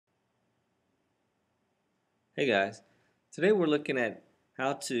Hey guys, today we're looking at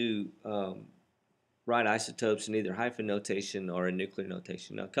how to write isotopes in either hyphen notation or in nuclear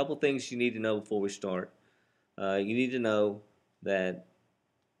notation. Now, a couple things you need to know before we start. You need to know that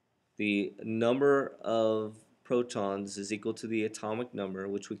the number of protons is equal to the atomic number,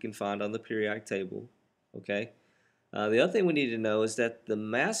 which we can find on the periodic table. Okay. The other thing we need to know is that the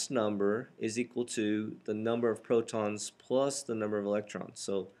mass number is equal to the number of protons plus the number of electrons.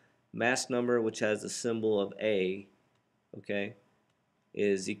 So mass number, which has the symbol of A, okay,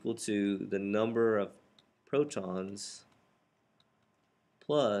 is equal to the number of protons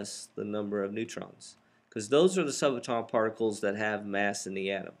plus the number of neutrons. Because those are the subatomic particles that have mass in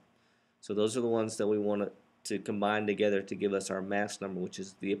the atom. So those are the ones that we want to combine together to give us our mass number, which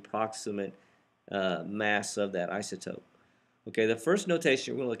is the approximate mass of that isotope. Okay, the first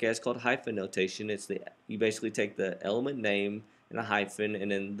notation we're going to look at is called hyphen notation. You basically take the element name and a hyphen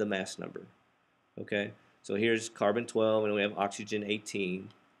and then the mass number. Okay, so here's carbon 12 and we have oxygen 18.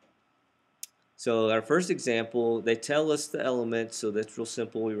 So our first example, they tell us the element, so that's real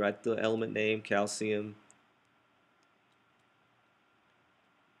simple. We write the element name, calcium,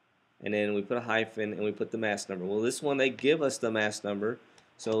 and then we put a hyphen and we put the mass number. Well, this one they give us the mass number,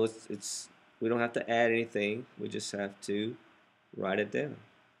 so it's we don't have to add anything. We just have to write it down.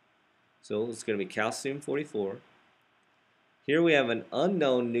 So it's going to be calcium 44. Here we have an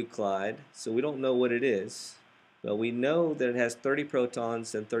unknown nuclide, so we don't know what it is, but we know that it has 30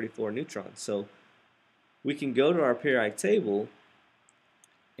 protons and 34 neutrons. So we can go to our periodic table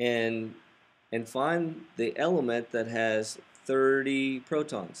and find the element that has 30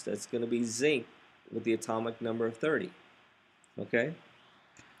 protons. That's going to be zinc with the atomic number of 30. Okay?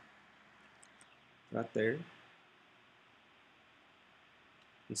 Right there.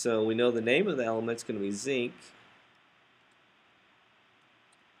 And so we know the name of the element is going to be zinc.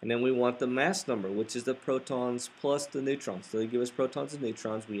 And then we want the mass number, which is the protons plus the neutrons. So they give us protons and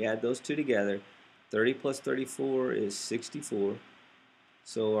neutrons. We add those two together. 30 plus 34 is 64.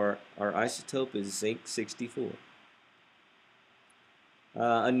 So our isotope is zinc 64.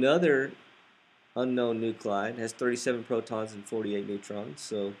 Another unknown nuclide has 37 protons and 48 neutrons.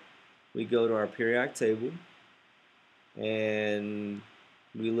 So we go to our periodic table and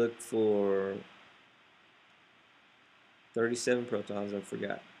we look for 37 protons. I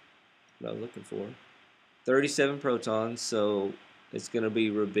forgot what I was looking for. 37 protons, so it's going to be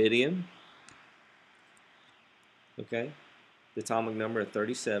rubidium. Okay, the atomic number of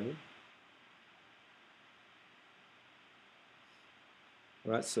 37.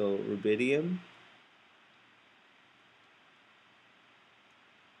 All right, so rubidium.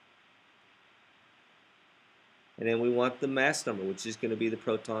 And then we want the mass number, which is going to be the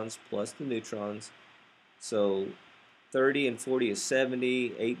protons plus the neutrons. So 30 and 40 is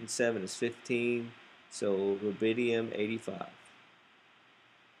 70, 8 and 7 is 15, so rubidium 85.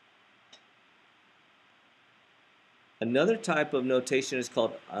 Another type of notation is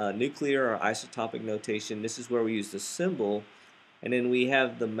called nuclear or isotopic notation. This is where we use the symbol, and then we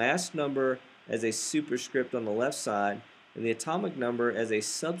have the mass number as a superscript on the left side, and the atomic number as a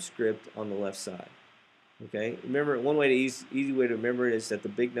subscript on the left side. Okay, remember, one way to easy way to remember it is that the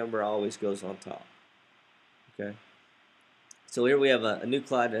big number always goes on top. Okay, so here we have a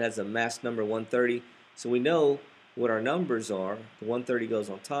nuclide that has a mass number 130. So we know what our numbers are. The 130 goes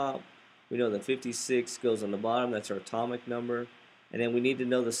on top. We know the 56 goes on the bottom. That's our atomic number. And then we need to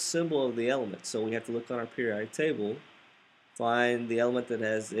know the symbol of the element. So we have to look on our periodic table, find the element that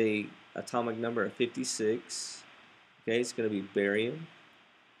has a atomic number of 56. Okay, it's going to be barium.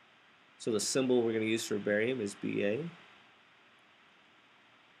 So the symbol we're going to use for barium is Ba.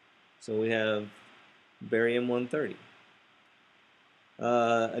 So we have barium 130.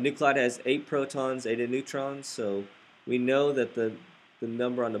 A nuclide has 8 protons, 8 neutrons, so we know that the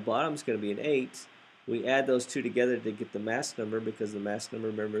number on the bottom is going to be an 8. We add those two together to get the mass number because the mass number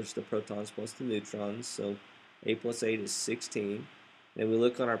remembers the protons plus the neutrons, so 8 plus 8 is 16. And we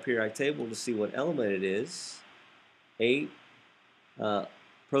look on our periodic table to see what element it is. 8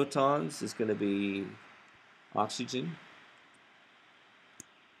 protons is going to be oxygen.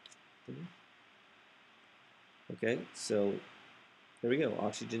 Okay, so there we go,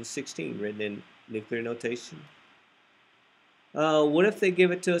 oxygen 16, written in nuclear notation. What if they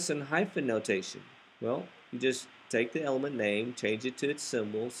give it to us in hyphen notation? Well, you just take the element name, change it to its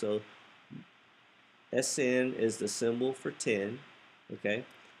symbol. So SN is the symbol for 10. Okay,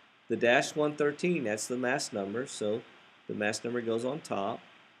 the dash 113, that's the mass number. So the mass number goes on top.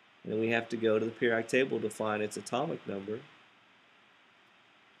 And then we have to go to the periodic table to find its atomic number.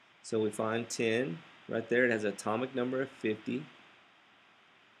 So we find 10 right there. It has an atomic number of 50.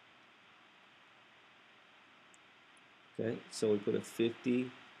 Okay, so we put a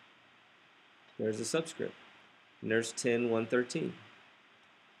 50, there's a subscript, and there's 10, 113.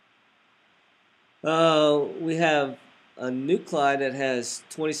 We have a nuclide that has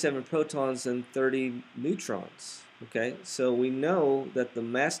 27 protons and 30 neutrons. Okay, so we know that the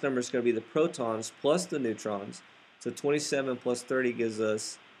mass number is going to be the protons plus the neutrons. So 27 plus 30 gives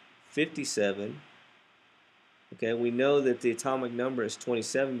us 57. Okay, we know that the atomic number is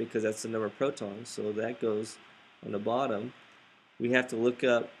 27 because that's the number of protons, so that goes on the bottom. We have to look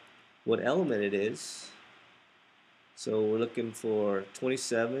up what element it is. So we're looking for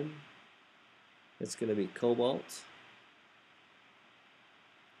 27. It's going to be cobalt.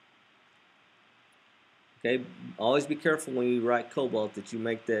 Okay, always be careful when you write cobalt that you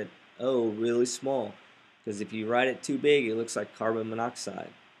make that O really small, because if you write it too big, it looks like carbon monoxide.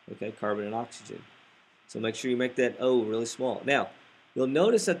 Okay, carbon and oxygen. So make sure you make that O really small. Now, you'll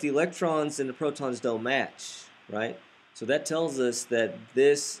notice that the electrons and the protons don't match, right? So that tells us that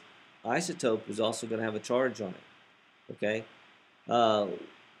this isotope is also going to have a charge on it. Okay,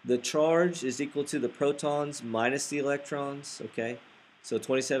 the charge is equal to the protons minus the electrons. Okay. So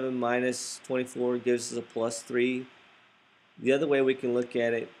 27 minus 24 gives us a plus 3. The other way we can look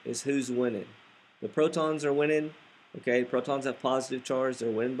at it is who's winning. The protons are winning. Okay, protons have positive charge.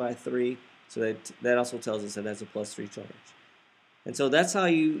 They're winning by 3. So that also tells us that that's a plus 3 charge. And so that's how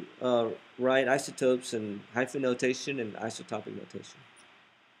you write isotopes in hyphen notation and isotopic notation.